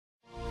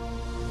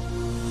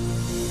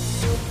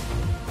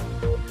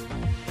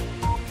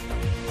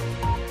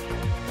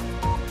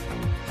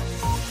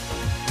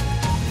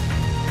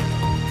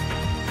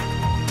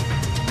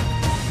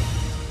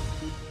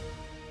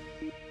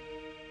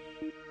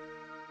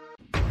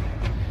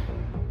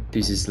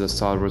This is La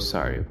Sal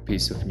Rosario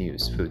piece of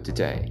news for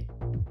today.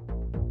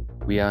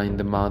 We are in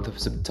the month of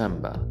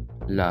September.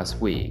 Last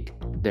week,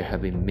 there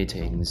have been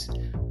meetings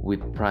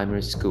with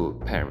primary school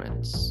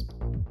parents.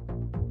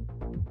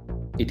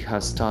 It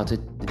has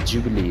started the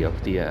Jubilee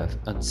of the Earth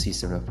and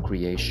Season of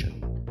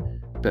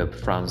Creation. Pope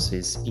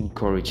Francis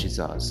encourages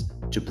us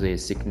to play a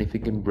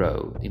significant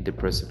role in the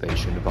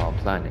preservation of our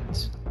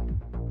planet.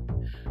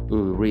 We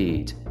will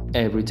read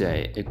every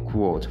day a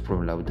quote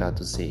from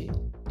Laudato Si,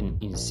 an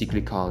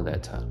encyclical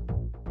letter.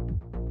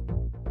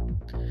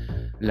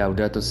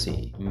 Laudato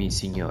Si, mi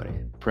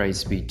Signore,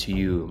 praise be to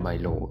you, my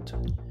Lord.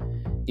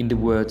 In the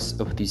words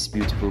of this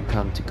beautiful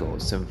canticle,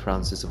 St.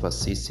 Francis of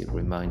Assisi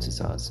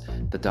reminds us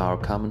that our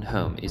common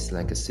home is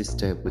like a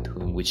sister with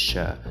whom we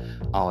share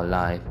our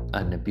life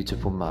and a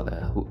beautiful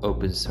mother who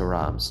opens her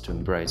arms to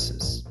embrace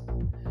us.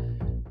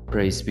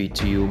 Praise be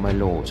to you, my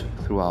Lord,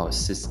 through our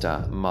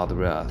sister,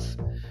 Mother Earth,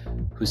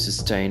 who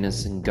sustains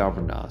us and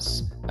governs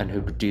us, and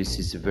who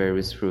produces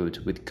various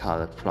fruit with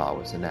colored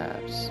flowers and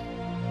herbs.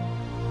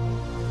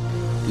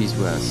 These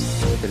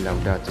was the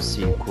Laudato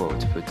Si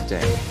quote for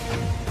today.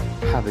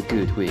 Have a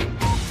good week.